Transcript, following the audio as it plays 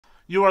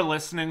You are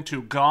listening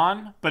to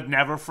Gone But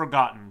Never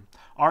Forgotten.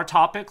 Our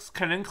topics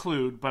can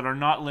include, but are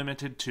not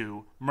limited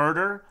to,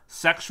 murder,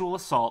 sexual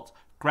assault,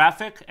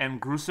 graphic and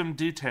gruesome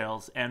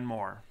details, and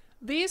more.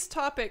 These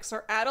topics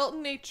are adult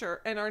in nature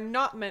and are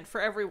not meant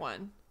for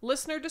everyone.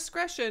 Listener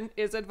discretion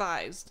is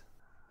advised.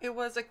 It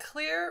was a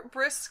clear,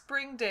 brisk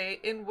spring day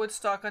in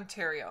Woodstock,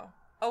 Ontario.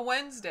 A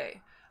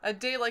Wednesday, a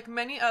day like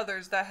many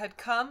others that had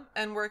come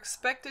and were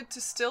expected to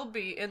still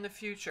be in the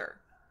future.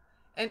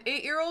 An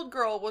 8-year-old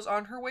girl was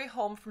on her way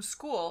home from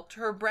school to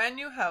her brand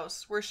new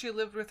house where she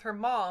lived with her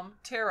mom,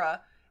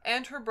 Tara,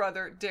 and her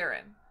brother,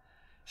 Daryn.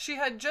 She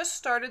had just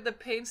started the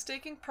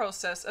painstaking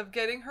process of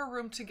getting her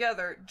room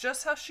together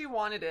just how she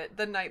wanted it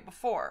the night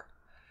before.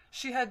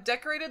 She had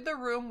decorated the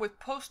room with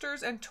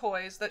posters and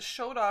toys that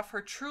showed off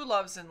her true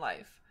loves in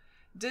life: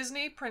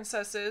 Disney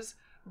princesses,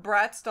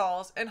 Bratz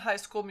dolls, and High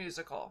School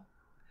Musical.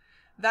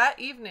 That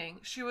evening,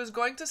 she was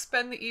going to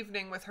spend the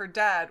evening with her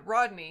dad,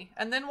 Rodney,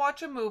 and then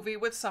watch a movie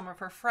with some of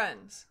her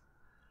friends.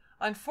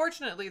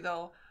 Unfortunately,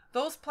 though,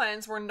 those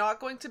plans were not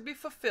going to be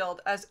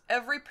fulfilled, as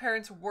every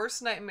parent's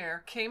worst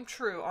nightmare came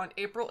true on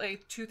April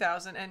 8,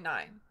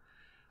 2009.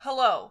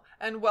 Hello,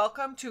 and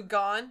welcome to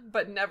Gone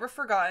But Never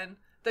Forgotten,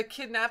 the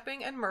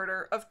kidnapping and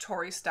murder of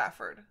Tori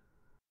Stafford.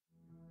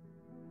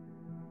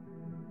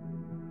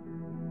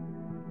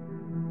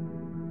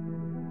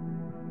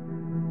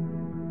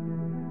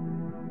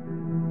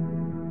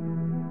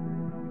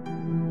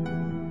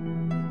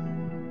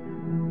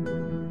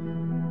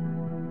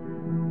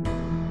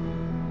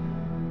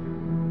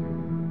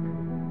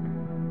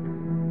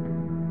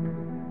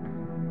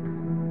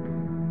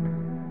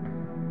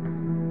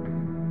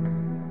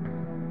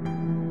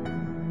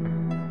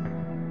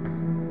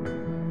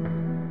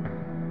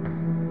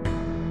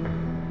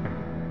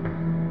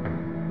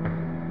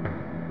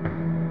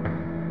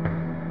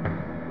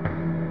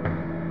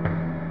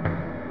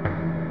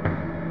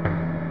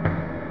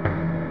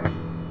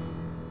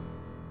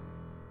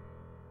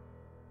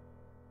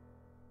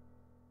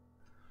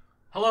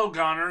 Hello,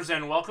 Goners,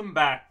 and welcome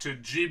back to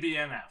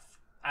GBNF.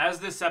 As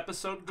this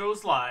episode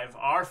goes live,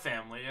 our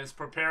family is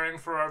preparing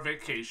for our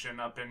vacation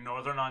up in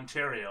Northern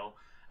Ontario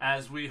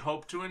as we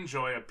hope to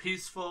enjoy a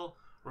peaceful,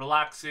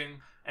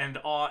 relaxing, and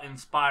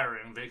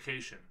awe-inspiring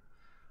vacation.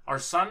 Our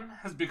son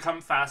has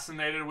become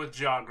fascinated with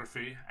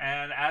geography,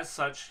 and as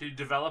such, he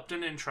developed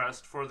an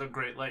interest for the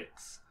Great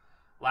Lakes.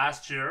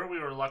 Last year, we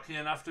were lucky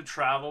enough to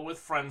travel with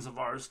friends of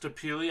ours to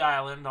Pelee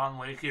Island on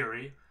Lake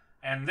Erie,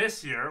 and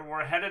this year,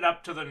 we're headed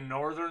up to the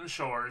northern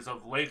shores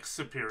of Lake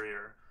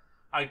Superior.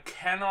 I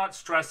cannot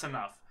stress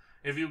enough,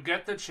 if you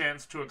get the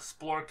chance to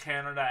explore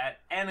Canada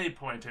at any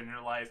point in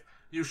your life,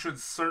 you should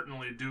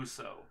certainly do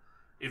so.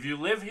 If you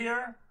live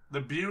here,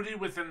 the beauty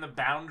within the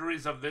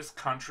boundaries of this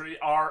country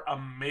are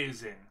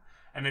amazing.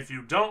 And if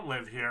you don't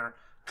live here,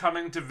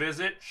 coming to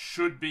visit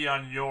should be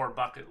on your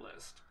bucket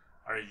list.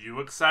 Are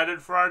you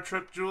excited for our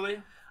trip,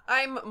 Julie?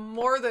 I'm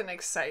more than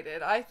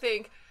excited. I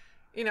think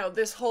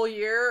this whole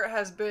year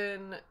has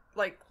been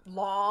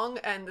long,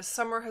 and the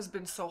summer has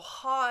been so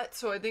hot,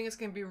 so I think it's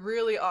going to be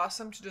really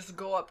awesome to just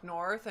go up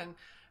north and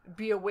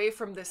be away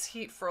from this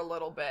heat for a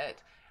little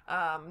bit.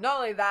 Not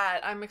only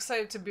that, I'm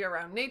excited to be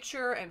around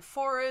nature and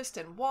forest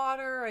and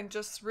water and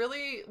just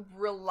really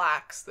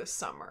relax this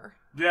summer.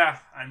 Yeah,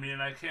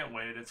 I can't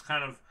wait. It's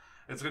going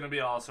to be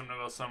awesome to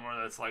go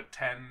somewhere that's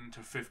 10 to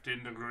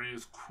 15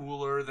 degrees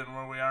cooler than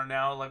where we are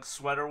now,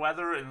 sweater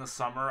weather in the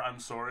summer.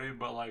 I'm sorry,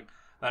 but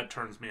that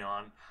turns me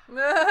on.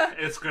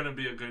 It's going to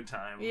be a good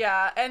time.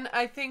 Yeah, and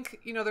I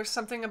think, there's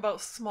something about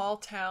small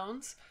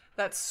towns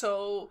that's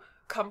so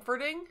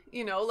comforting,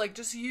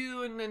 just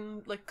you and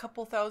then a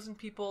couple thousand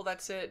people,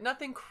 that's it.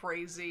 Nothing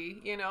crazy,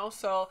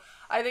 so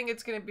I think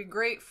it's going to be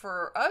great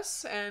for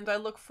us, and I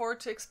look forward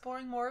to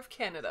exploring more of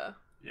Canada.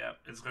 Yeah,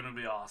 it's going to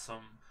be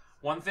awesome.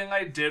 One thing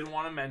I did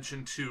want to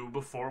mention, too,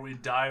 before we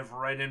dive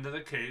right into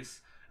the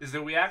case, is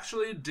that we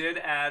actually did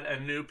add a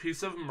new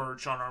piece of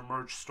merch on our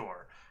merch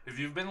store. If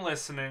you've been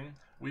listening,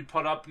 we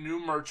put up new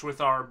merch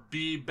with our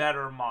Be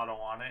Better motto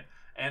on it,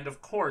 and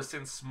of course,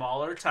 in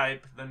smaller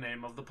type, the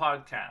name of the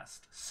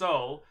podcast.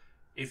 So,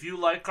 if you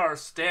like our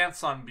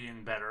stance on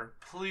being better,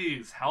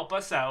 please help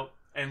us out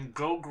and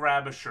go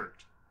grab a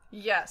shirt.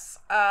 Yes.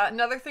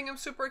 Another thing I'm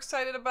super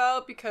excited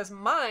about, because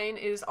mine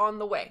is on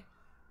the way.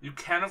 You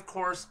can, of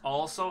course,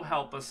 also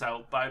help us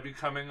out by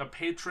becoming a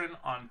patron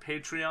on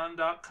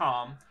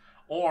patreon.com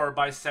or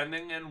by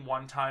sending in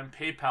one-time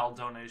PayPal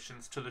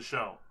donations to the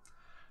show.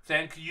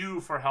 Thank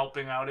you for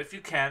helping out if you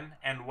can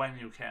and when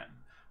you can.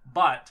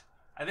 But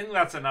I think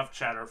that's enough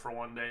chatter for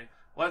one day.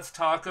 Let's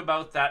talk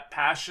about that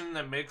passion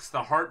that makes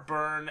the heart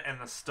burn and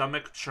the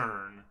stomach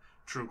churn.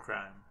 True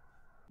crime.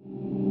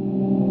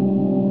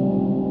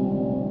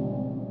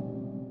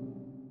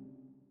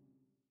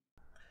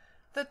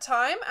 The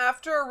time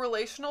after a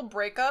relational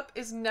breakup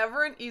is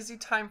never an easy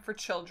time for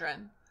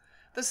children.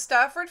 The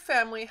Stafford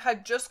family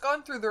had just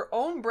gone through their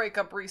own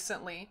breakup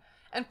recently,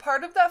 and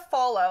part of that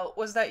fallout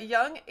was that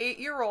young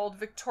 8-year-old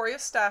Victoria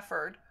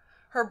Stafford,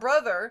 her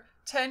brother,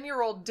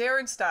 10-year-old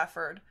Daryn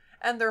Stafford,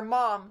 and their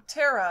mom,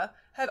 Tara,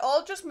 had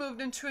all just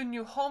moved into a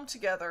new home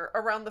together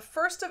around the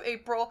 1st of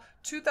April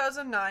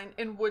 2009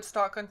 in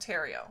Woodstock,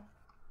 Ontario.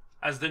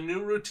 As the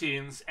new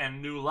routines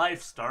and new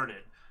life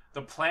started,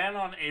 the plan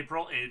on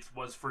April 8th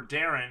was for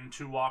Daryn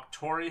to walk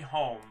Tori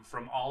home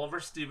from Oliver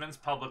Stevens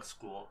Public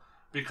School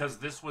because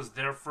this was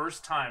their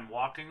first time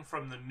walking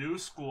from the new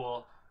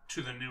school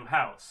to the new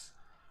house.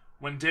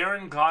 When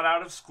Daryn got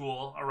out of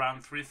school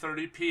around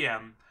 3:30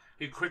 p.m.,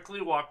 he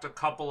quickly walked a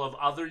couple of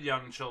other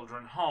young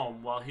children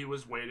home while he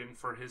was waiting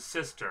for his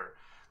sister.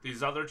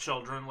 These other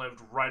children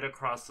lived right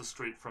across the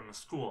street from the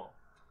school.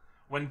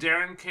 When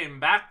Daryn came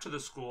back to the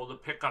school to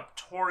pick up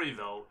Tori,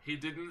 though, he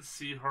didn't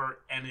see her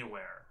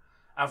anywhere.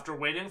 After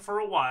waiting for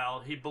a while,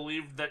 he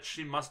believed that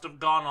she must have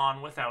gone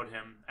on without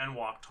him and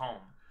walked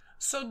home.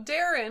 So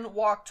Daryn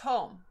walked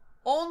home.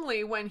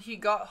 Only when he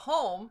got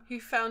home, he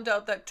found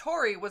out that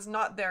Tori was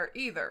not there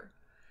either.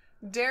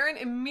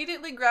 Daryn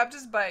immediately grabbed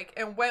his bike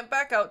and went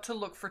back out to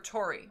look for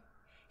Tori.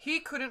 He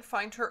couldn't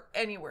find her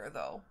anywhere,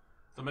 though.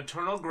 The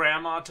maternal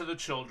grandma to the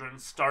children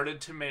started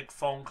to make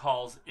phone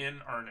calls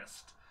in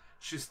earnest.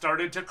 She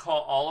started to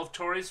call all of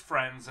Tori's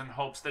friends in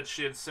hopes that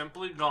she had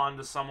simply gone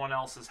to someone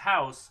else's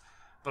house,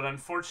 but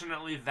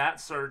unfortunately that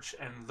search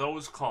and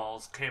those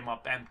calls came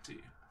up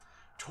empty.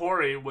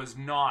 Tori was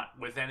not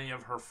with any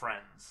of her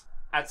friends.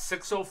 At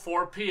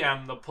 6:04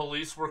 p.m., the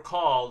police were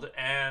called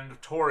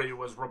and Tori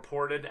was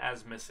reported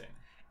as missing.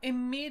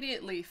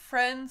 Immediately,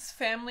 friends,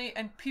 family,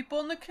 and people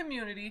in the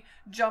community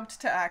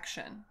jumped to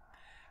action.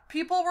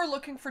 People were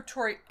looking for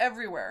Tori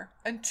everywhere,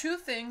 and two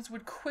things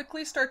would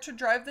quickly start to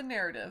drive the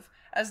narrative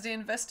as the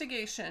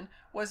investigation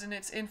was in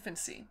its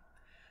infancy.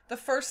 The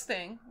first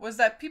thing was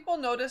that people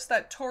noticed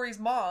that Tori's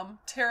mom,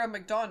 Tara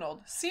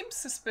McDonald, seemed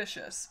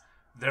suspicious.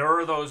 There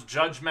are those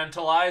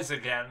judgmental eyes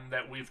again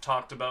that we've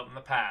talked about in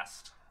the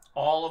past.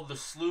 All of the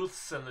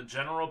sleuths and the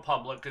general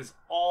public is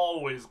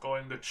always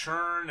going to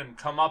churn and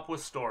come up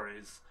with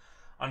stories.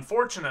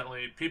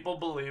 Unfortunately, people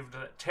believed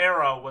that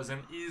Tara was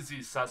an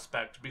easy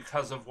suspect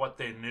because of what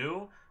they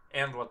knew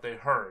and what they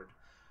heard.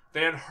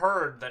 They had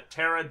heard that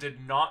Tara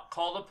did not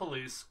call the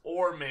police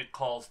or make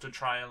calls to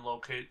try and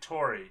locate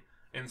Tori.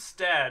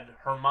 Instead,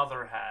 her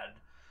mother had.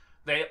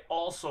 They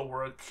also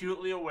were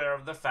acutely aware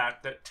of the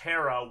fact that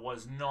Tara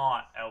was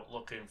not out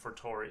looking for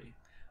Tori.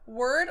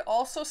 Word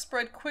also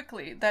spread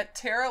quickly that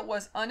Tara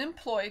was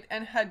unemployed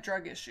and had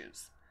drug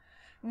issues.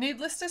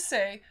 Needless to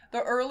say,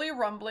 the early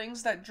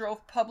rumblings that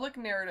drove public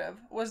narrative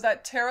was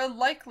that Tara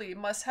likely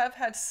must have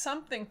had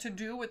something to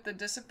do with the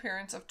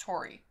disappearance of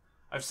Tori.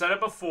 I've said it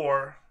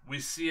before, we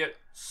see it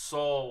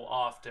so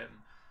often.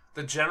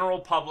 The general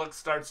public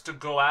starts to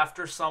go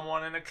after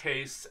someone in a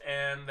case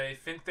and they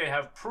think they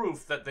have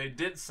proof that they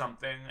did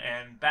something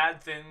and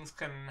bad things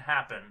can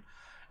happen.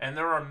 And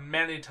there are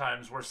many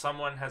times where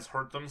someone has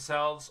hurt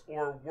themselves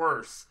or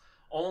worse,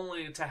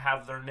 only to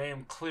have their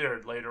name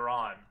cleared later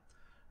on.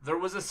 There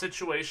was a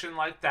situation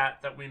like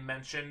that we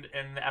mentioned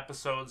in the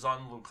episodes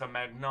on Luca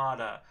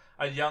Magnotta.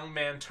 A young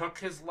man took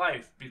his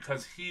life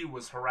because he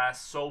was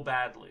harassed so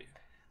badly.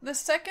 The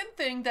second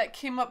thing that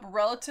came up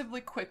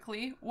relatively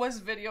quickly was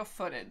video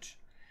footage.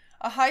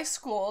 A high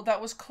school that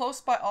was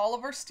close by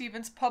Oliver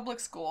Stevens Public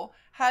School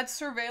had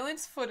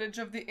surveillance footage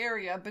of the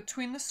area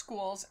between the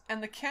schools,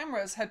 and the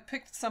cameras had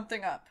picked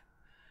something up.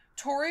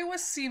 Tori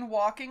was seen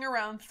walking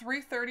around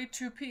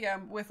 3:32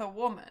 p.m. with a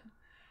woman.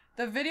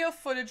 The video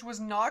footage was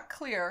not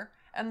clear,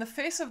 and the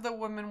face of the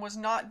woman was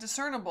not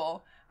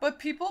discernible, but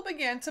people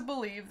began to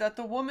believe that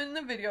the woman in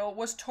the video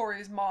was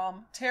Tori's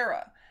mom,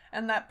 Tara,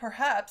 and that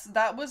perhaps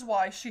that was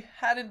why she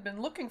hadn't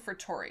been looking for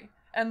Tori,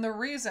 and the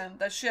reason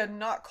that she had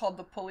not called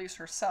the police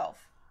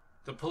herself.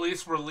 The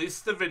police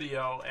released the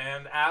video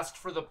and asked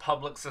for the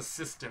public's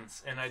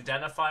assistance in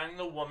identifying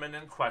the woman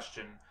in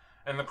question,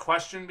 and the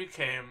question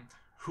became,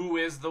 who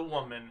is the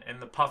woman in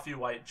the puffy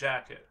white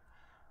jacket?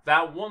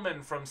 That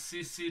woman from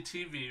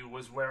CCTV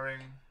was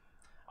wearing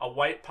a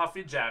white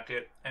puffy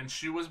jacket, and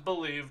she was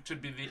believed to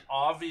be the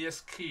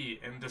obvious key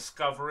in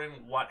discovering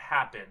what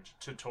happened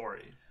to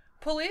Tori.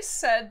 Police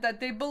said that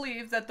they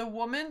believed that the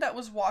woman that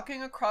was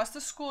walking across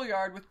the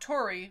schoolyard with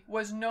Tori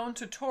was known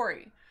to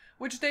Tori,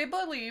 which they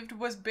believed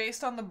was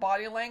based on the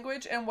body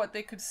language and what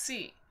they could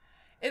see.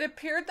 It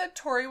appeared that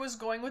Tori was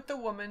going with the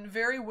woman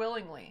very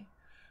willingly.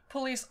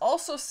 Police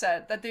also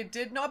said that they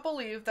did not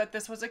believe that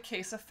this was a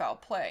case of foul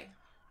play.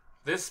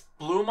 This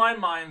blew my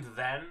mind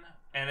then,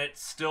 and it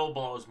still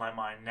blows my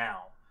mind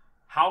now.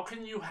 How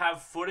can you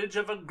have footage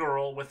of a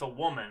girl with a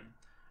woman,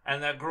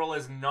 and that girl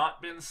has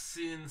not been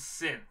seen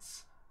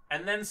since,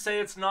 and then say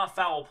it's not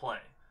foul play?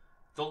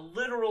 The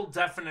literal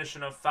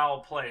definition of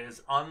foul play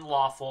is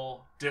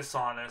unlawful,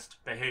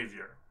 dishonest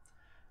behavior.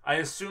 I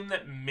assume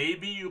that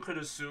maybe you could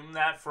assume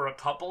that for a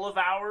couple of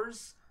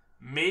hours.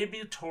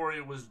 Maybe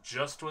Tori was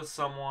just with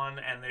someone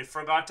and they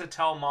forgot to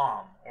tell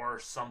mom, or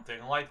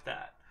something like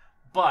that.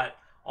 But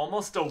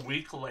almost a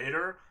week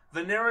later,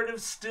 the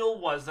narrative still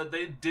was that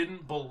they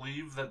didn't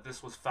believe that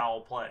this was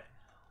foul play.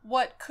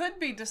 What could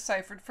be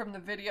deciphered from the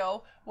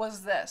video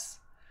was this.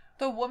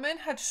 The woman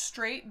had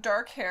straight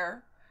dark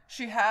hair,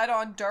 she had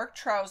on dark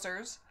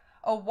trousers,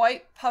 a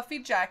white puffy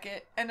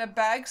jacket, and a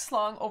bag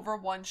slung over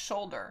one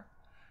shoulder.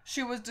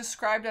 She was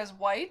described as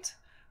white,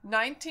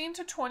 19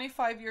 to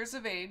 25 years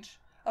of age,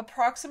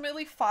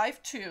 approximately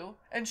 5'2",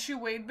 and she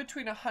weighed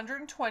between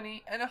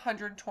 120 and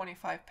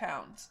 125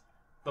 pounds.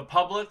 The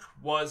public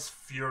was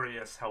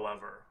furious,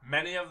 however,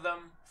 many of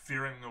them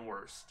fearing the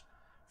worst.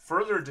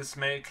 Further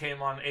dismay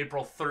came on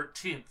April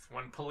 13th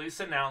when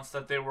police announced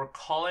that they were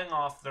calling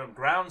off their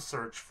ground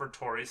search for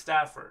Tori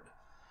Stafford.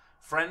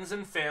 Friends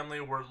and family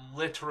were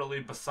literally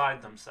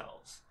beside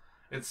themselves.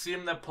 It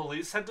seemed that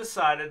police had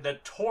decided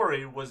that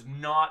Tori was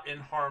not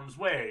in harm's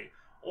way,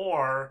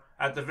 or,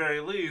 at the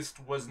very least,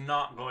 was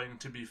not going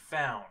to be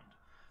found.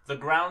 The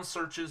ground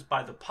searches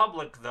by the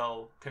public,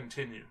 though,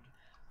 continued.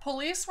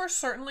 Police were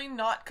certainly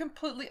not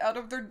completely out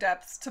of their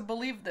depths to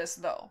believe this,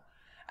 though.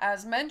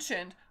 As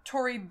mentioned,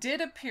 Tori did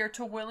appear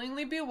to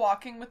willingly be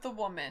walking with the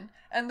woman,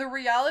 and the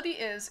reality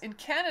is, in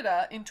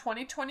Canada, in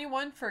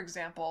 2021, for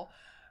example,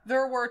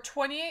 there were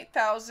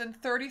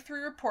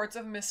 28,033 reports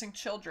of missing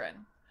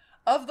children.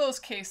 Of those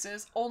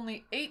cases,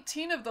 only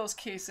 18 of those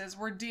cases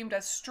were deemed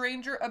as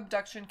stranger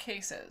abduction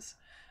cases.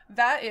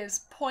 That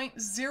is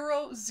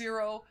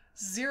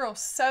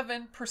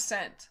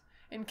 0.0007%.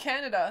 In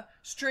Canada,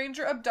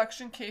 stranger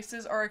abduction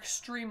cases are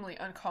extremely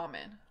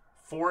uncommon.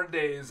 4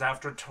 days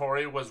after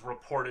Tori was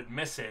reported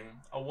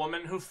missing, a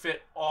woman who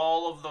fit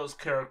all of those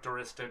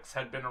characteristics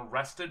had been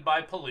arrested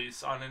by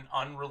police on an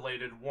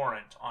unrelated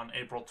warrant on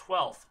April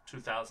 12,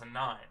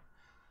 2009.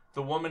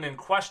 The woman in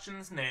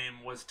question's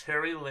name was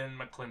Terri-Lynn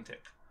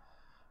McClintock.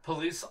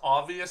 Police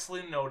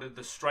obviously noted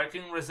the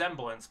striking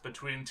resemblance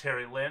between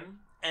Terri-Lynn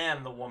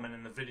and the woman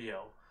in the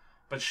video,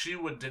 but she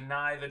would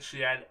deny that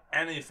she had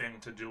anything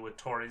to do with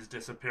Tori's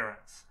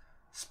disappearance.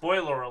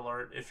 Spoiler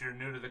alert if you're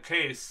new to the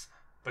case,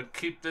 but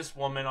keep this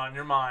woman on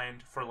your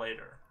mind for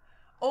later.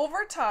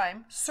 Over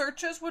time,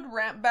 searches would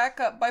ramp back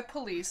up by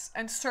police,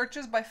 and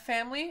searches by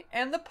family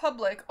and the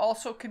public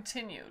also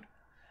continued.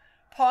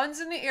 Ponds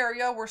in the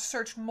area were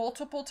searched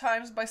multiple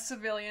times by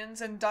civilians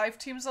and dive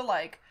teams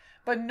alike,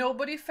 but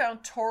nobody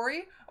found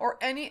Tori or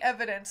any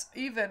evidence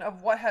even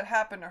of what had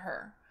happened to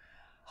her.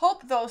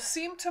 Hope, though,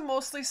 seemed to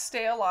mostly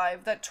stay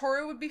alive that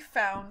Tori would be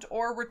found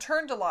or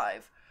returned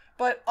alive,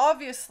 but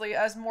obviously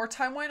as more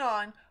time went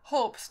on,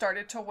 hope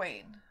started to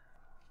wane.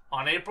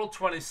 On April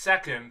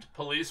 22nd,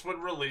 police would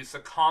release a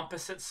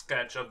composite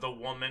sketch of the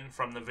woman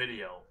from the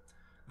video.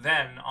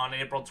 Then, on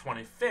April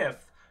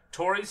 25th,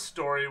 Tori's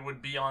story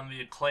would be on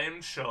the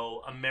acclaimed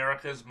show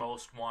America's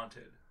Most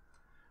Wanted.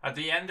 At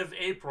the end of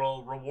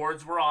April,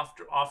 rewards were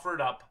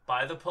offered up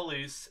by the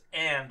police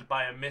and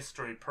by a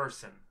mystery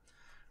person.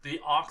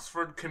 The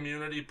Oxford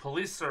Community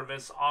Police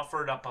Service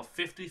offered up a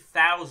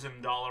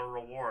 $50,000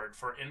 reward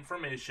for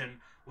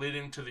information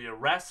leading to the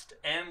arrest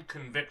and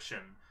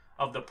conviction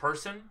of the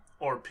person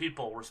or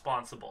people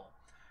responsible.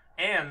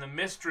 And the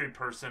mystery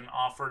person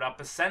offered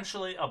up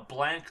essentially a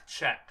blank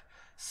check,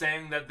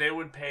 saying that they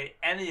would pay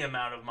any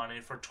amount of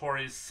money for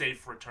Tori's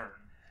safe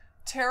return.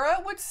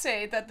 Tara would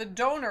say that the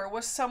donor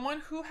was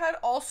someone who had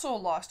also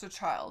lost a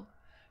child.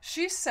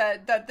 She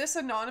said that this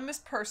anonymous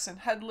person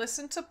had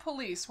listened to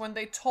police when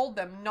they told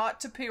them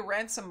not to pay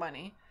ransom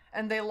money,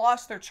 and they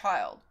lost their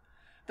child.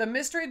 The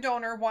mystery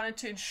donor wanted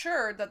to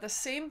ensure that the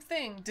same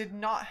thing did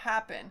not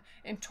happen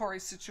in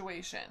Tori's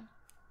situation.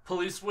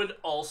 Police would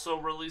also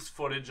release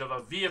footage of a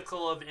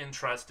vehicle of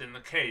interest in the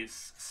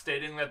case,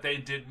 stating that they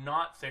did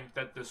not think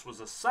that this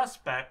was a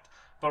suspect,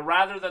 but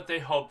rather that they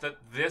hoped that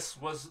this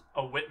was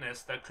a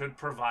witness that could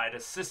provide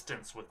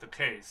assistance with the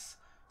case.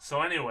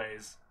 So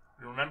anyways,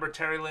 you remember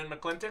Terri-Lynn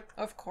McClintock?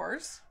 Of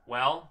course.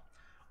 Well,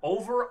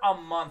 over a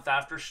month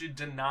after she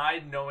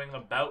denied knowing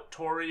about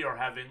Tori or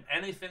having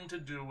anything to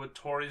do with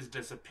Tori's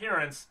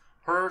disappearance,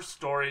 her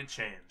story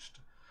changed.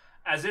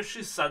 As if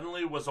she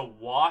suddenly was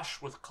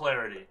awash with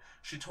clarity,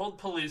 she told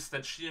police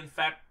that she in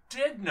fact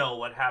did know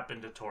what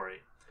happened to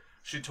Tori.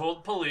 She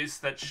told police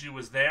that she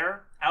was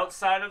there,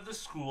 outside of the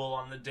school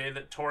on the day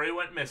that Tori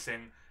went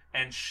missing,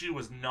 and she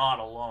was not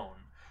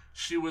alone.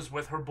 She was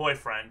with her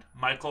boyfriend,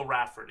 Michael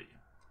Rafferty.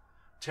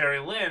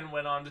 Terri-Lynn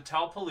went on to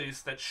tell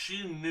police that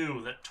she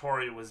knew that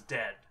Tori was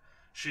dead.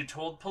 She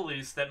told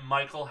police that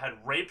Michael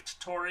had raped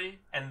Tori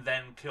and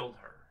then killed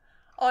her.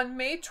 On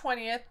May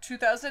 20th,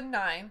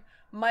 2009,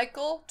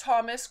 Michael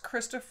Thomas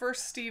Christopher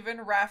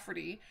Stephen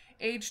Rafferty,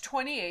 age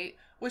 28,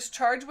 was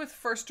charged with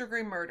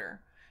first-degree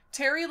murder.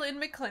 Terri-Lynn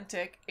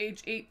McClintock,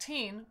 age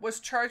 18, was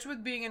charged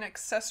with being an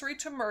accessory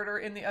to murder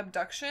in the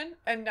abduction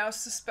and now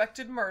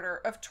suspected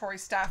murder of Tori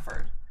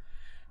Stafford.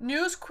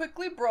 News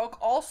quickly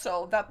broke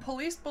also that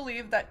police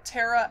believed that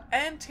Tara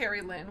and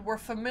Terri-Lynn were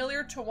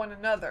familiar to one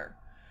another.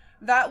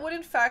 That would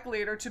in fact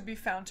later to be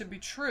found to be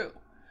true.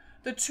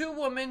 The two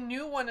women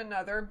knew one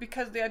another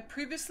because they had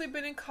previously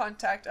been in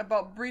contact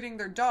about breeding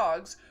their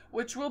dogs,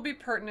 which will be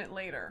pertinent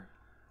later.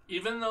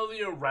 Even though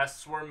the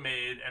arrests were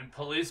made and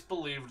police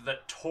believed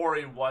that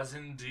Tori was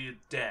indeed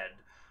dead,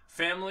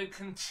 family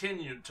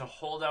continued to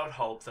hold out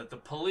hope that the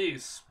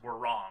police were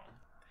wrong.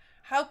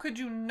 How could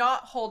you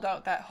not hold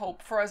out that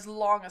hope for as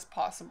long as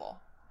possible?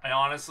 I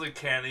honestly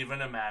can't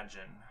even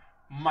imagine.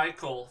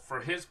 Michael, for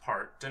his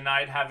part,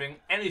 denied having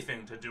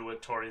anything to do with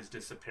Tori's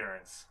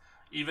disappearance,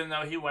 even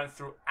though he went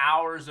through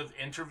hours of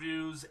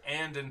interviews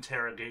and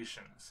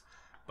interrogations.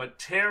 But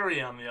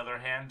Terri, on the other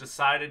hand,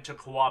 decided to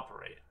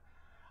cooperate.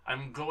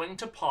 I'm going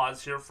to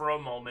pause here for a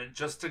moment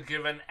just to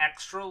give an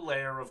extra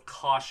layer of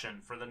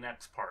caution for the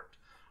next part.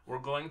 We're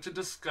going to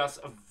discuss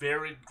a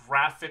very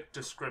graphic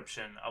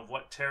description of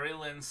what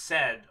Terri-Lynn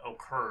said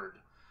occurred.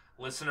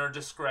 Listener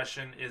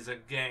discretion is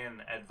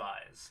again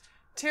advised.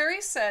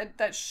 Terri said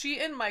that she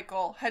and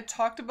Michael had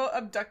talked about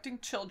abducting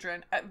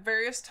children at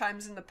various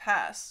times in the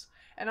past,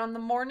 and on the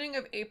morning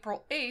of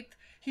April 8th,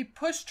 he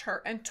pushed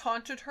her and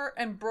taunted her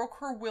and broke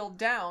her will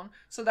down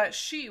so that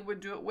she would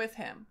do it with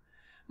him.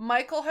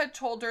 Michael had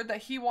told her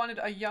that he wanted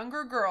a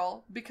younger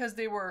girl because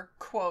they were,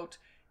 quote,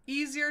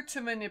 easier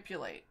to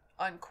manipulate,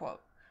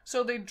 unquote.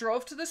 So they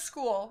drove to the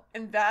school,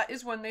 and that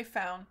is when they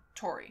found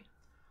Tori.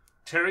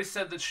 Terri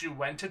said that she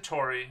went to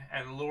Tori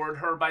and lured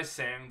her by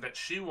saying that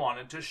she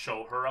wanted to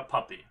show her a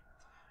puppy.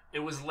 It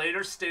was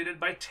later stated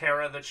by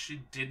Tara that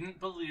she didn't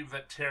believe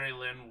that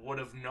Terri-Lynn would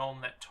have known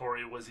that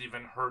Tori was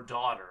even her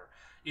daughter,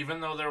 even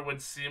though there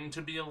would seem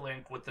to be a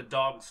link with the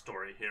dog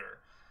story here.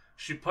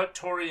 She put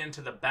Tori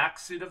into the back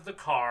seat of the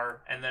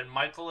car, and then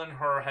Michael and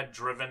her had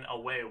driven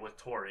away with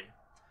Tori.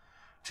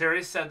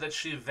 Terri said that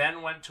she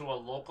then went to a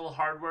local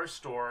hardware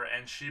store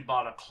and she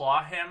bought a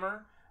claw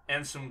hammer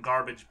and some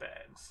garbage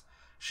bags.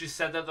 She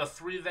said that the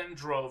three then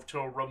drove to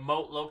a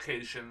remote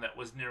location that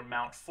was near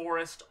Mount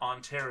Forest,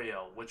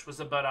 Ontario, which was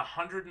about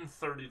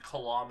 130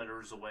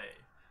 kilometers away.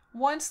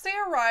 Once they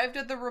arrived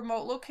at the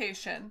remote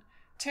location,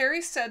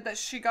 Terri said that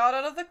she got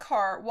out of the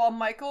car while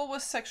Michael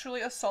was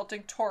sexually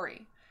assaulting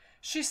Tori.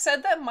 She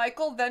said that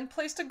Michael then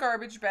placed a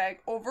garbage bag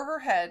over her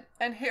head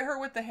and hit her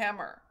with the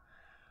hammer.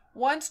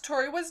 Once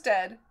Tori was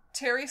dead,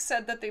 Terri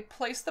said that they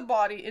placed the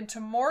body into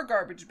more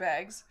garbage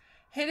bags,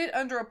 hid it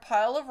under a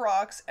pile of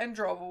rocks, and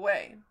drove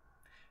away.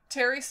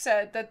 Terri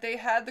said that they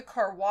had the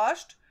car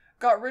washed,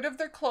 got rid of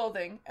their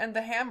clothing and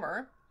the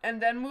hammer,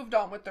 and then moved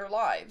on with their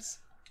lives.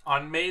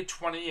 On May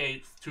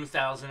 28,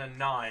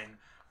 2009,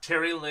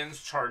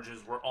 Terri-Lynn's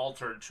charges were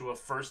altered to a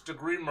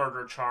first-degree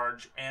murder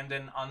charge and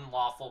an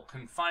unlawful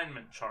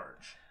confinement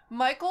charge.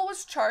 Michael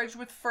was charged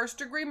with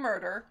first-degree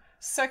murder,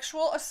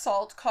 sexual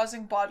assault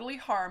causing bodily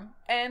harm,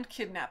 and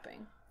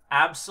kidnapping.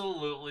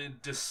 Absolutely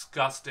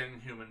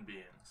disgusting human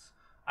beings.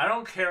 I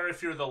don't care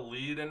if you're the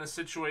lead in a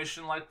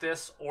situation like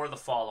this or the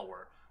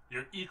follower.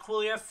 You're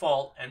equally at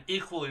fault and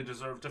equally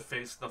deserve to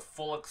face the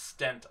full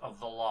extent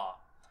of the law.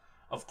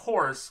 Of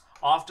course,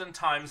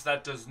 oftentimes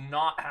that does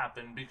not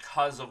happen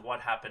because of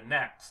what happened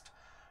next.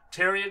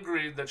 Terri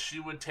agreed that she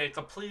would take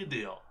a plea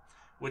deal,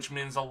 which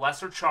means a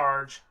lesser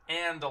charge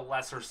and a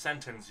lesser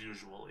sentence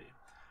usually.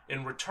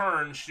 In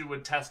return, she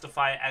would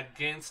testify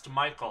against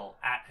Michael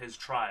at his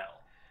trial.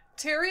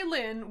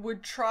 Terri-Lynn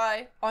would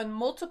try on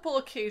multiple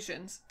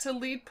occasions to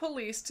lead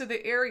police to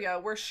the area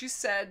where she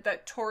said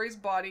that Tori's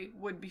body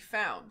would be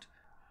found.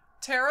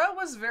 Tara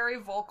was very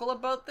vocal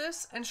about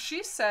this, and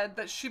she said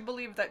that she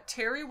believed that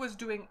Terri was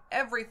doing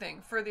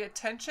everything for the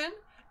attention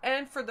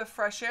and for the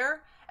fresh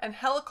air and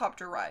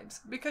helicopter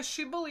rides because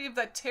she believed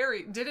that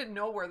Terri didn't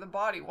know where the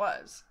body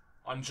was.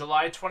 On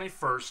July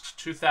 21st,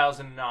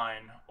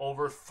 2009,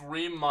 over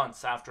 3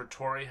 months after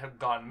Tori had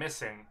gone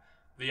missing,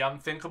 the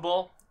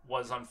unthinkable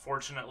was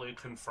unfortunately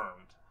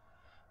confirmed.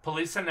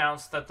 Police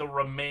announced that the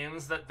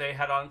remains that they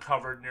had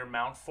uncovered near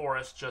Mount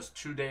Forest just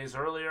 2 days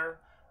earlier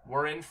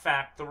were in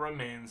fact the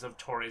remains of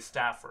Tori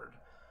Stafford.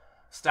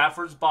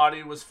 Stafford's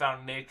body was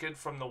found naked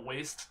from the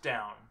waist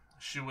down.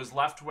 She was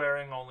left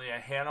wearing only a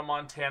Hannah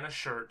Montana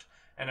shirt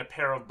and a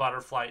pair of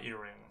butterfly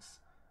earrings.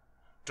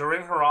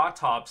 During her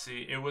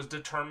autopsy, it was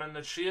determined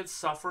that she had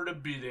suffered a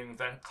beating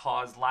that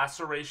caused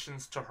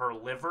lacerations to her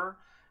liver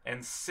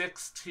and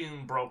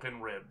 16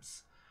 broken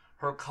ribs.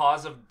 Her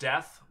cause of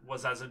death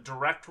was as a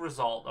direct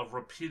result of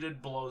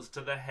repeated blows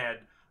to the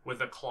head with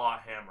a claw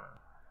hammer.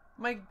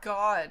 My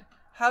God,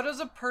 how does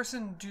a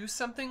person do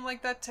something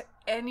like that to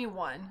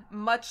anyone,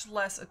 much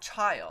less a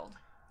child?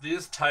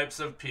 These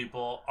types of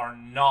people are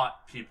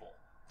not people.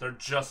 They're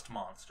just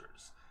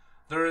monsters.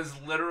 There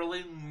is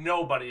literally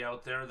nobody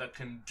out there that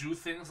can do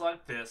things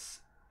like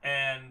this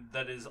and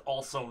that is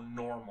also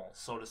normal,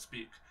 so to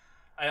speak.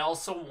 I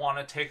also want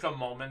to take a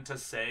moment to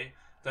say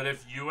that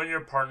if you and your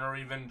partner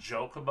even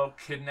joke about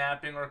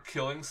kidnapping or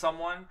killing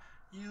someone,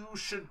 you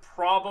should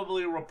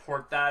probably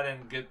report that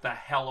and get the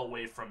hell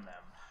away from them.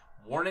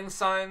 Warning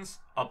signs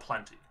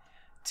aplenty.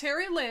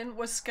 Terri-Lynn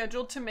was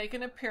scheduled to make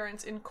an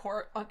appearance in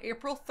court on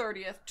April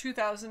 30th,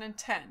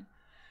 2010,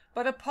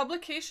 but a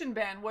publication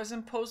ban was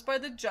imposed by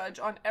the judge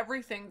on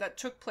everything that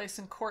took place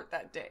in court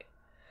that day.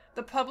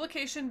 The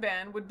publication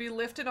ban would be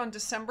lifted on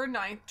December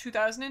 9th,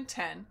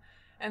 2010,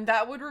 and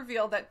that would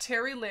reveal that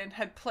Terri-Lynn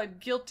had pled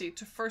guilty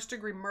to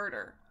first-degree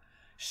murder.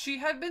 She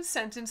had been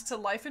sentenced to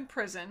life in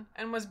prison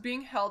and was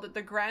being held at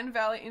the Grand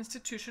Valley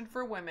Institution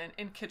for Women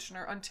in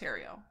Kitchener,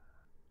 Ontario.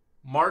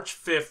 March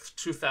 5th,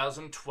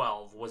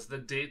 2012 was the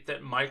date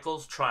that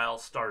Michael's trial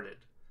started.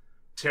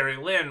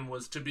 Terri-Lynn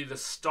was to be the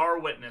star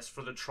witness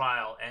for the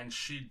trial, and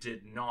she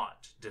did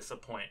not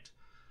disappoint.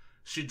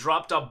 She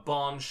dropped a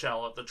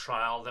bombshell at the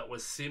trial that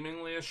was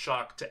seemingly a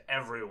shock to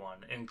everyone,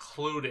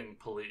 including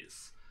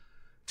police.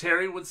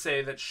 Terri would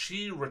say that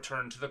she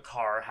returned to the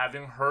car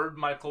having heard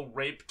Michael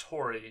rape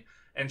Tori,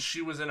 and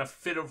she was in a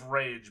fit of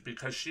rage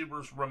because she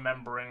was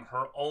remembering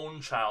her own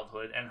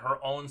childhood and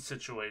her own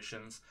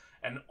situations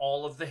and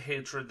all of the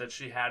hatred that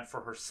she had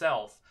for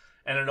herself,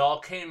 and it all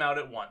came out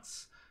at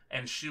once.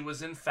 And she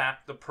was in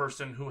fact the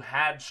person who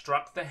had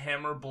struck the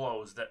hammer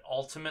blows that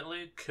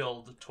ultimately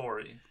killed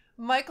Tori.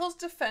 Michael's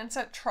defense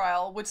at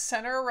trial would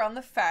center around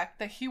the fact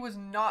that he was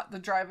not the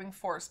driving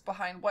force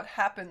behind what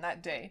happened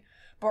that day,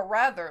 but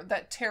rather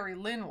that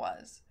Terri-Lynn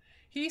was.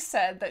 He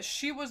said that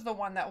she was the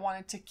one that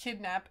wanted to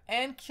kidnap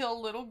and kill a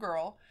little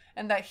girl,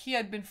 and that he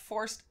had been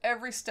forced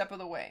every step of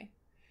the way.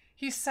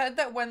 He said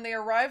that when they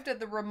arrived at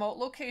the remote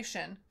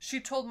location, she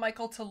told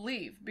Michael to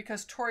leave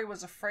because Tori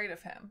was afraid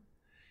of him.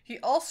 He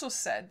also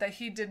said that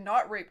he did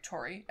not rape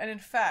Tori, and in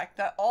fact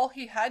that all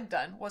he had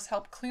done was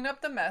help clean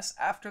up the mess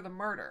after the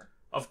murder.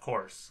 Of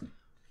course.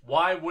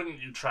 Why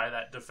wouldn't you try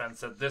that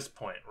defense at this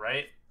point,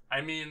 right?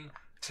 I mean,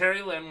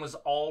 Terri-Lynn was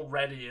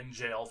already in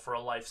jail for a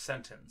life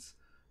sentence.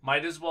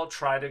 Might as well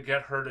try to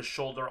get her to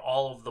shoulder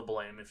all of the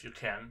blame if you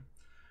can.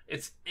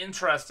 It's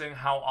interesting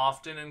how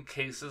often in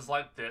cases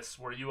like this,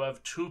 where you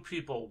have two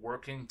people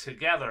working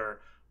together,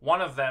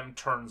 one of them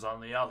turns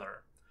on the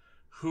other.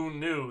 Who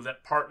knew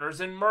that partners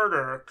in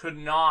murder could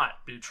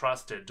not be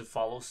trusted to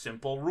follow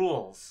simple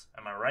rules?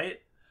 Am I right?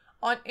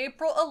 On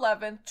April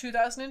 11,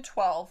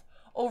 2012,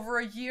 over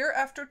a year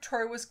after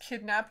Tori was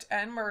kidnapped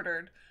and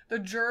murdered, the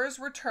jurors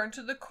returned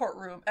to the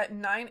courtroom at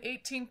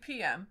 9:18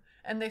 p.m.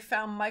 and they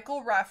found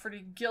Michael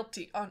Rafferty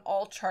guilty on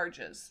all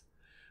charges.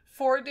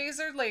 4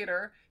 days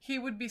later, he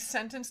would be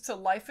sentenced to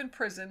life in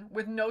prison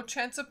with no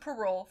chance of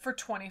parole for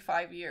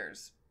 25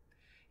 years.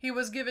 He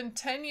was given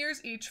 10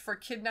 years each for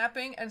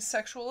kidnapping and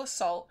sexual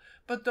assault,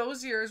 but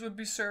those years would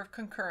be served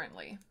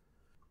concurrently.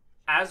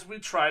 As we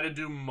try to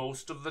do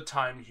most of the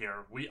time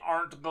here, we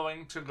aren't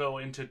going to go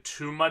into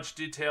too much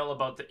detail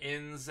about the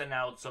ins and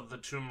outs of the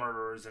two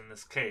murderers in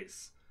this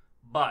case.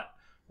 But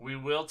we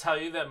will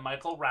tell you that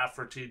Michael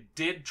Rafferty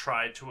did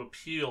try to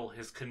appeal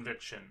his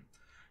conviction.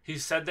 He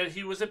said that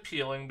he was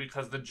appealing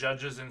because the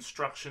judge's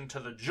instruction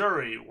to the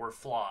jury were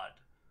flawed.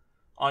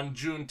 On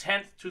June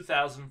 10,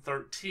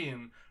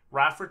 2013,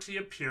 Rafferty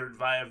appeared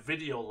via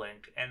video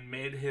link and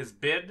made his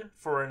bid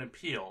for an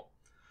appeal.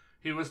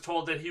 He was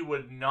told that he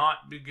would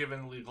not be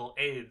given legal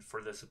aid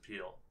for this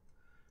appeal.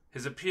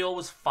 His appeal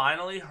was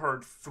finally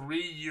heard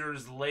 3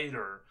 years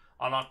later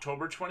on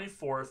October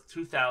 24,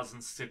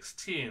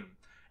 2016,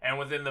 and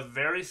within the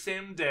very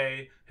same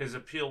day, his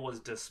appeal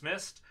was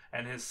dismissed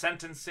and his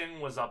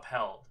sentencing was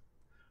upheld.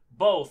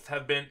 Both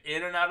have been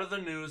in and out of the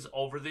news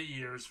over the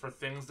years for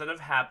things that have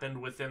happened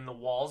within the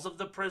walls of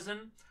the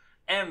prison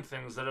and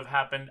things that have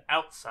happened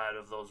outside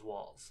of those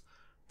walls.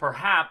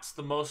 Perhaps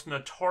the most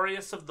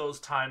notorious of those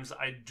times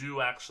I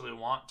do actually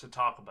want to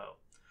talk about.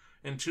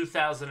 In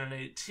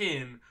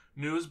 2018,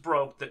 news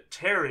broke that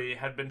Terri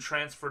had been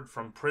transferred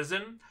from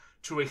prison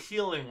to a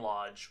healing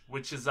lodge,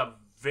 which is a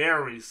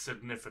very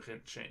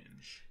significant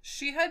change.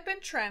 She had been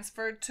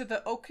transferred to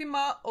the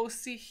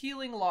Okima-Osi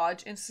Healing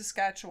Lodge in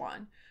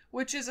Saskatchewan,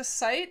 which is a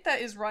site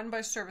that is run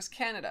by Service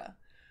Canada.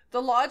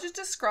 The lodge is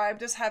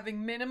described as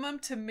having minimum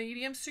to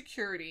medium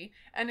security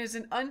and is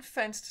an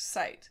unfenced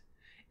site.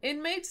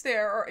 Inmates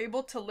there are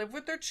able to live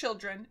with their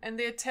children, and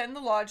they attend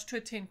the lodge to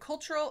attain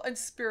cultural and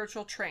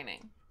spiritual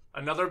training.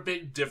 Another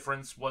big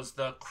difference was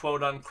the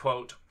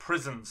quote-unquote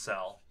prison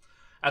cell.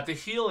 At the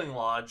Healing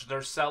Lodge,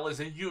 their cell is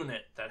a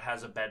unit that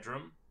has a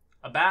bedroom,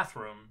 a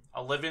bathroom,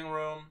 a living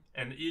room,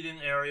 an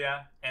eating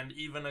area, and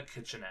even a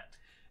kitchenette.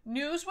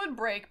 News would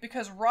break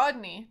because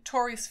Rodney,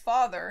 Tori's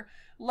father,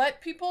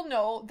 let people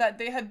know that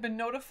they had been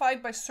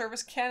notified by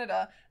Service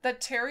Canada that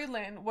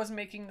Terri-Lynn was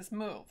making this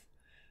move.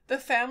 The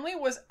family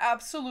was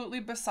absolutely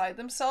beside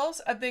themselves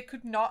as they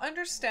could not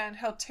understand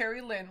how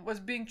Terri-Lynn was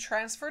being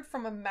transferred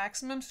from a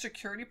maximum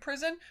security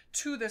prison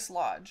to this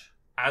lodge.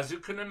 As you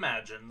can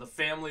imagine, the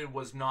family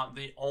was not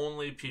the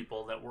only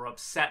people that were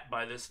upset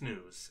by this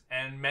news,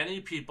 and many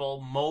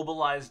people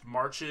mobilized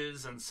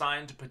marches and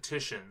signed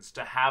petitions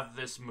to have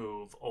this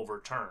move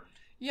overturned.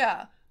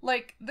 Yeah,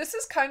 this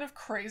is kind of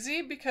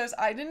crazy because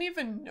I didn't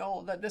even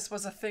know that this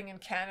was a thing in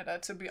Canada,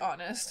 to be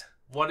honest.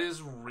 What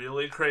is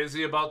really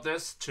crazy about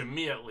this, to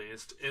me at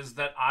least, is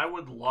that I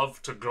would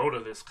love to go to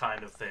this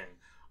kind of thing.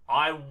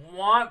 I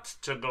want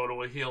to go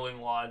to a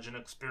healing lodge and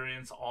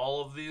experience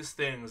all of these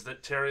things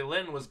that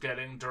Terri-Lynn was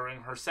getting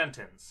during her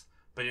sentence.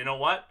 But you know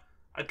what?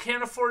 I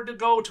can't afford to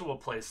go to a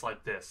place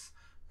like this.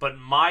 But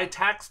my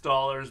tax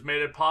dollars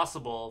made it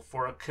possible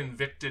for a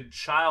convicted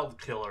child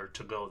killer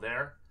to go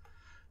there.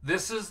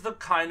 This is the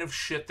kind of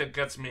shit that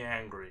gets me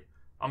angry.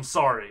 I'm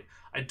sorry.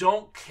 I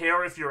don't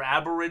care if you're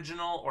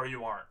Aboriginal or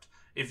you aren't.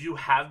 If you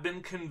have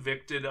been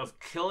convicted of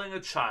killing a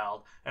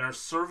child and are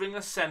serving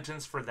a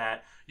sentence for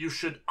that, you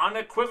should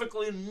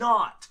unequivocally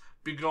not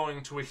be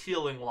going to a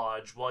healing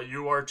lodge while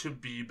you are to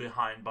be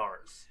behind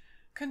bars.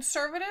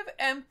 Conservative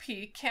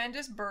MP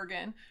Candice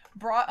Bergen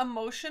brought a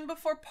motion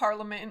before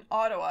Parliament in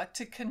Ottawa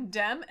to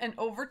condemn and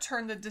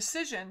overturn the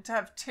decision to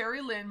have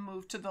Terri-Lynn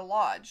moved to the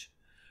Lodge.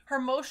 Her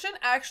motion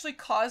actually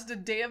caused a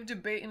day of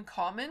debate in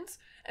Commons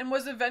and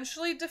was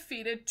eventually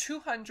defeated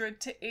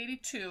 200 to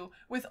 82,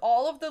 with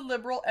all of the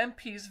Liberal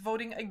MPs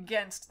voting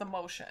against the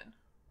motion.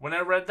 When I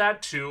read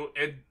that too,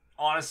 it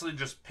honestly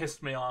just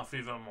pissed me off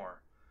even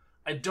more.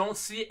 I don't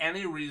see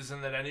any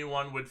reason that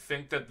anyone would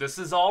think that this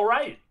is all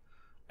right.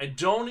 I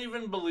don't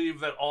even believe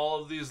that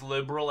all of these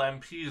Liberal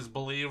MPs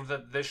believe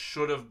that this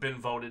should have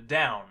been voted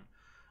down.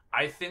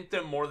 I think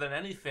that more than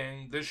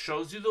anything, this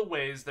shows you the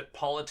ways that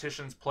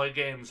politicians play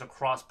games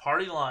across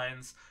party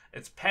lines.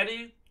 It's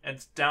petty, and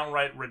it's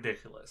downright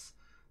ridiculous.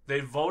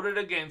 They voted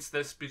against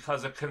this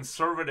because a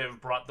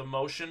Conservative brought the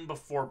motion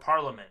before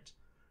Parliament.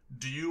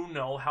 Do you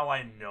know how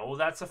I know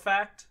that's a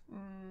fact?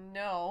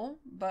 No,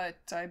 but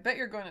I bet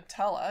you're going to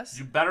tell us.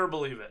 You better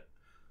believe it.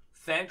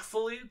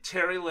 Thankfully,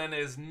 Terri-Lynn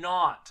is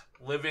not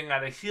living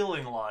at a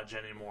healing lodge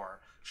anymore.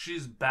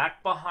 She's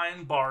back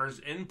behind bars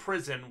in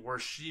prison where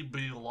she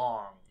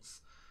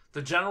belongs.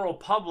 The general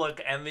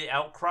public and the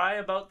outcry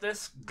about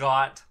this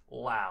got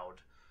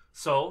loud.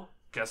 So,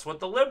 guess what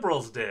the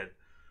Liberals did?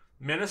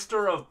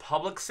 Minister of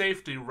Public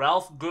Safety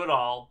Ralph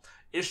Goodall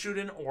issued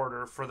an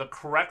order for the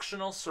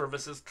Correctional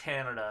Services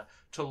Canada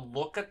to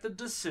look at the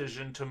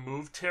decision to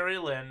move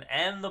Terri-Lynn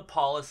and the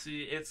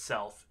policy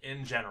itself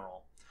in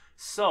general.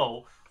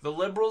 So, the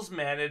Liberals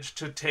managed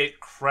to take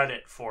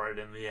credit for it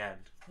in the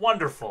end.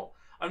 Wonderful.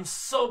 I'm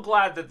so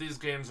glad that these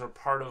games are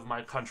part of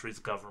my country's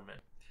government.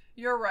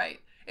 You're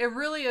right. It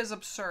really is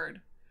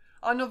absurd.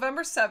 On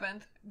November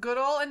 7th,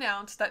 Goodall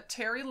announced that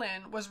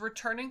Terri-Lynn was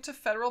returning to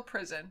federal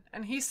prison,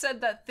 and he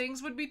said that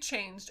things would be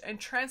changed and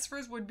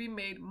transfers would be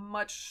made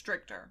much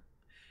stricter.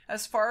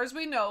 As far as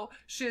we know,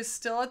 she is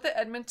still at the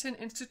Edmonton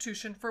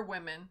Institution for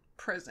Women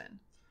prison.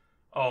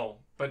 Oh,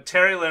 but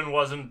Terri-Lynn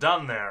wasn't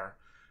done there.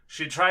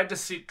 She tried to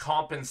seek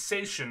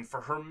compensation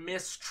for her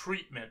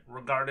mistreatment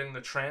regarding the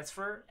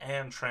transfer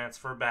and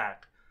transfer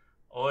back.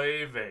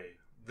 Oy vey,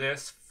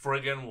 this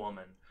friggin'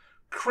 woman.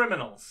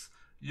 Criminals.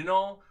 You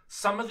know,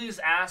 some of these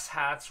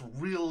asshats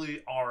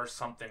really are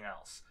something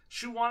else.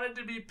 She wanted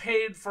to be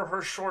paid for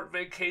her short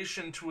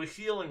vacation to a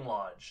healing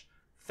lodge.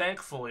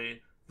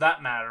 Thankfully,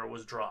 that matter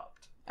was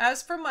dropped.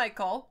 As for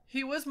Michael,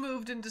 he was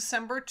moved in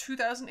December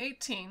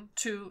 2018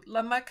 to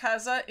La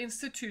Macasa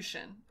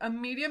Institution, a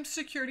medium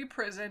security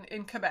prison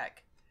in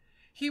Quebec.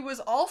 He was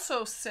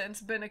also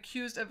since been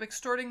accused of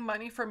extorting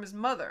money from his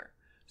mother.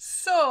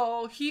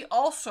 So he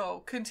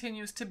also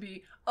continues to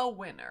be a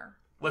winner.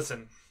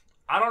 Listen,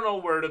 I don't know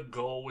where to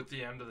go with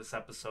the end of this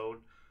episode,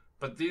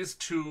 but these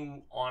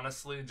two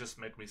honestly just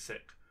make me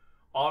sick.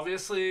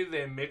 Obviously,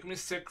 they make me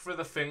sick for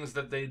the things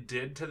that they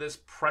did to this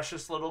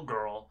precious little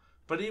girl,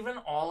 but even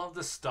all of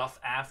the stuff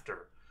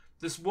after.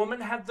 This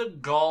woman had the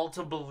gall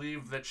to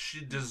believe that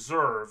she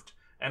deserved,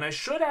 and I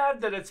should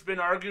add that it's been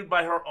argued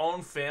by her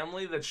own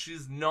family that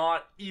she's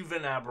not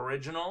even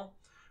Aboriginal.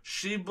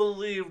 She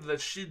believed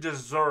that she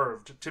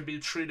deserved to be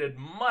treated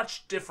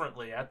much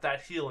differently at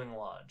that healing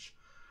lodge.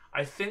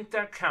 I think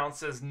that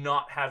counts as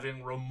not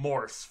having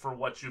remorse for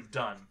what you've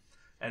done.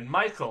 And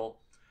Michael,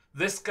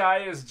 this guy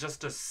is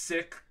just a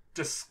sick,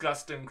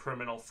 disgusting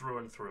criminal through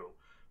and through.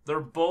 They're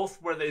both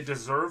where they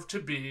deserve to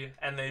be,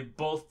 and they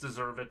both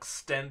deserve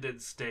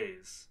extended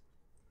stays.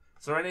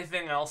 Is there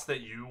anything else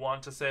that you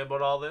want to say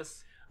about all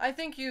this? I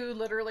think you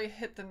literally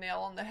hit the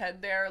nail on the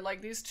head there.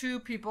 Like, these two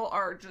people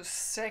are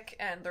just sick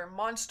and they're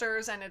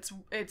monsters, and it's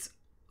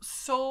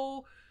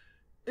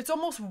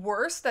almost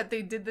worse that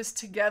they did this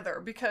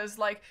together, because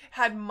like,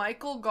 had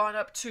Michael gone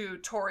up to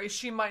Tori,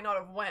 she might not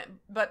have went,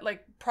 but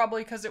like,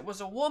 probably because it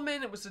was a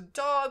woman, it was a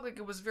dog, like,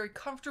 it was very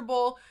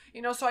comfortable,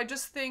 you know. So I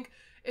just think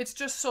it's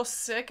just so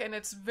sick, and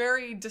it's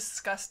very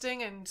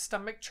disgusting and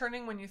stomach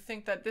churning when you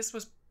think that this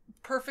was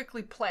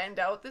perfectly planned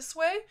out this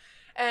way.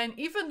 And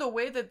even the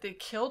way that they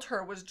killed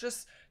her was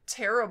just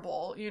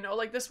terrible, you know.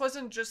 Like, this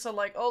wasn't just a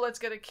like, oh, let's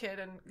get a kid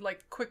and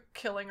like quick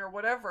killing or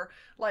whatever.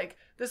 Like,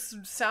 this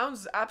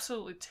sounds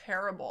absolutely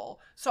terrible.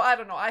 So I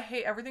don't know, I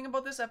hate everything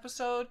about this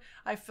episode.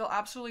 I feel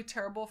absolutely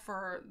terrible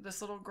for this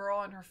little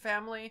girl and her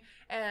family,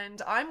 and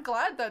I'm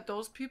glad that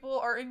those people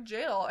are in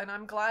jail, and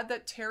I'm glad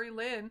that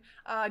Terri-Lynn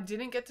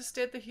didn't get to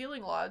stay at the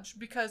healing lodge,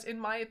 because in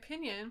my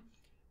opinion,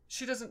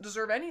 she doesn't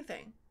deserve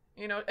anything.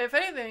 You know, if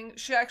anything,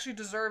 she actually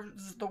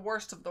deserves the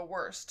worst of the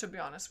worst, to be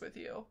honest with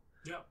you.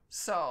 Yeah.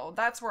 So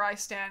that's where I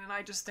stand, and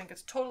I just think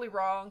it's totally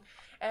wrong.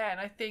 And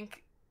I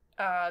think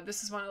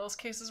this is one of those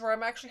cases where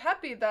I'm actually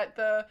happy that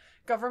the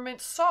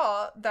government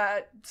saw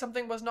that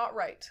something was not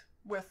right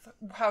with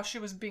how she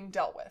was being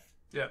dealt with.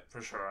 Yeah,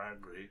 for sure, I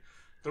agree.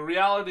 The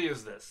reality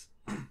is this.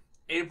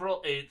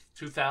 April 8th,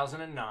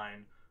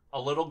 2009,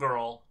 a little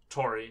girl,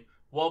 Tori,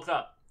 woke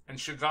up, and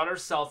she got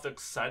herself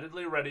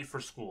excitedly ready for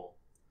school.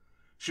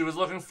 She was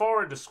looking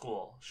forward to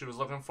school. She was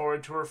looking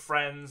forward to her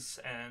friends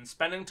and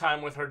spending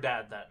time with her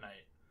dad that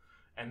night.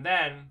 And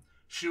then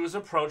she was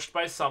approached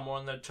by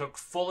someone that took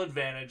full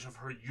advantage of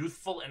her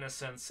youthful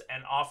innocence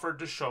and offered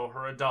to show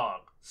her a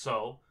dog.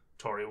 So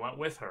Tori went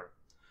with her.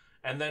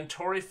 And then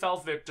Tori fell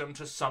victim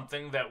to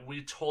something that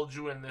we told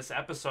you in this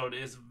episode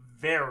is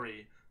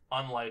very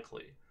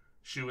unlikely.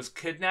 She was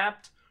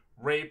kidnapped,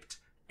 raped,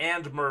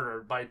 and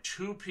murdered by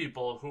two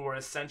people who were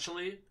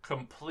essentially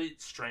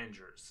complete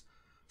strangers.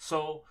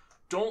 So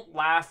don't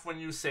laugh when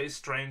you say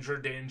stranger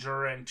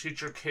danger and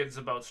teach your kids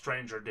about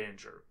stranger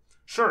danger.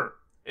 Sure,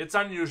 it's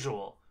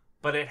unusual,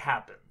 but it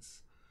happens.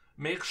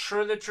 Make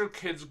sure that your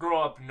kids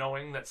grow up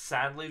knowing that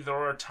sadly there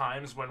are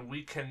times when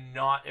we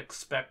cannot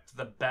expect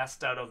the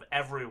best out of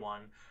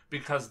everyone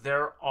because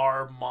there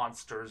are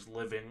monsters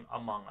living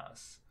among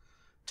us.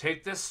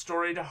 Take this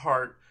story to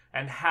heart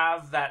and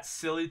have that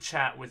silly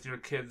chat with your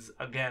kids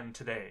again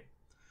today.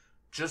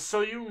 Just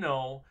so you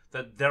know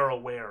that they're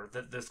aware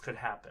that this could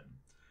happen.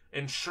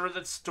 Ensure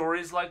that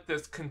stories like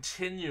this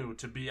continue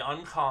to be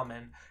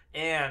uncommon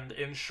and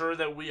ensure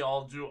that we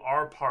all do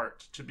our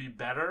part to be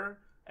better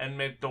and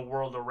make the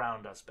world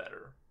around us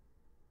better.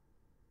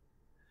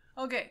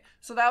 Okay,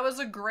 so that was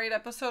a great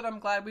episode. I'm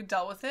glad we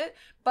dealt with it.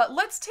 But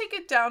let's take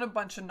it down a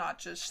bunch of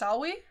notches,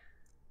 shall we?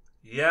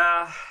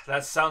 Yeah,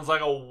 that sounds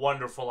like a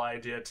wonderful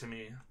idea to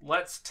me.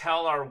 Let's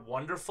tell our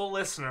wonderful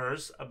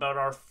listeners about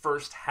our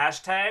first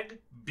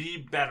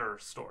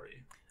 #BeBetter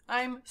story.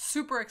 I'm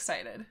super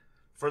excited.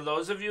 For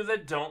those of you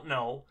that don't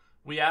know,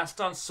 we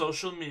asked on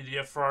social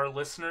media for our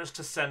listeners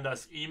to send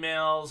us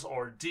emails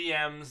or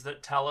DMs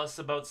that tell us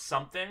about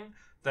something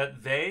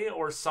that they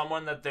or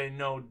someone that they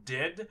know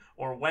did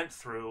or went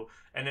through,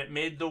 and it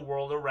made the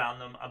world around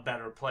them a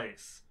better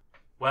place.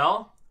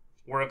 Well,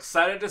 we're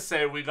excited to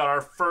say we got our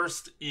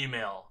first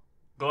email.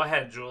 Go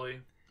ahead,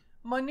 Julie.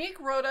 Monique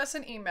wrote us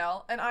an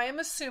email, and I am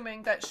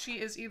assuming that she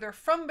is either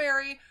from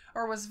Barrie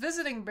or was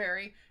visiting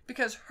Barrie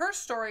because her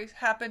story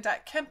happened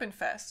at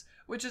Kempenfest,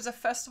 which is a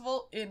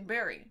festival in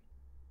Barrie.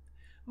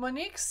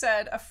 Monique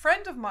said a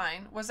friend of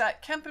mine was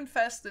at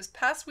Kempenfest this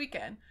past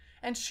weekend,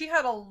 and she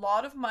had a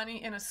lot of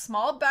money in a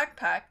small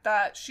backpack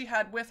that she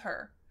had with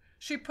her.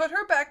 She put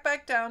her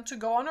backpack down to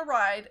go on a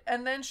ride,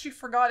 and then she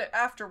forgot it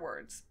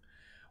afterwards.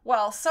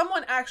 Well,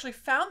 someone actually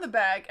found the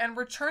bag and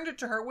returned it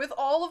to her with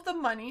all of the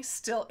money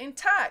still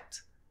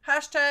intact.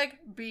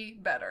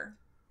 #BeBetter.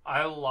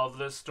 I love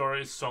this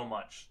story so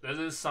much. This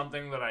is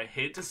something that I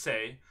hate to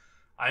say.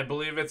 I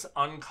believe it's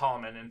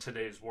uncommon in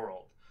today's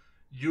world.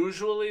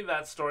 Usually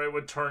that story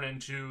would turn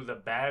into the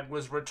bag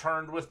was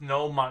returned with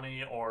no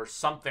money or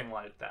something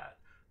like that.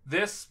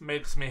 This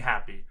makes me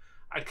happy.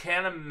 I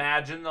can't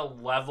imagine the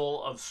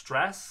level of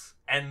stress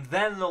and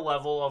then the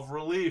level of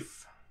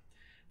relief.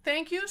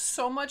 Thank you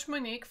so much,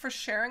 Monique, for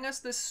sharing us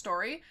this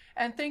story,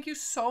 and thank you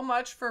so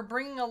much for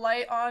bringing a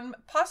light on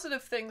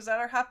positive things that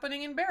are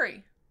happening in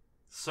Barrie.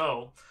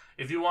 So,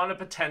 if you want to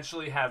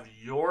potentially have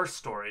your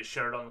story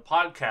shared on the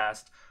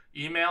podcast,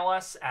 email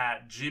us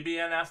at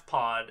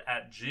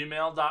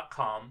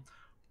gbnfpod@gmail.com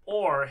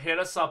or hit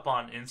us up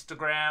on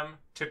Instagram,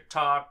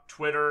 TikTok,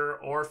 Twitter,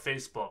 or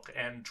Facebook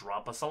and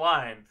drop us a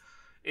line.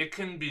 It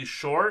can be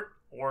short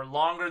or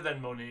longer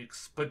than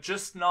Monique's, but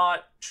just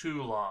not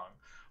too long.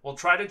 We'll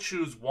try to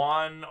choose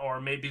one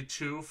or maybe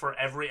two for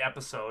every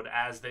episode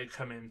as they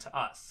come in to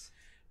us.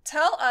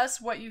 Tell us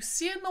what you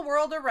see in the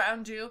world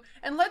around you,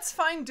 and let's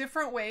find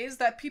different ways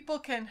that people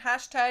can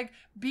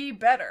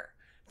 #BeBetter.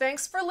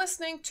 Thanks for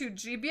listening to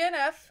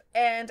GBNF,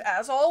 and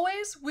as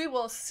always, we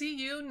will see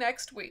you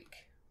next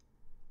week.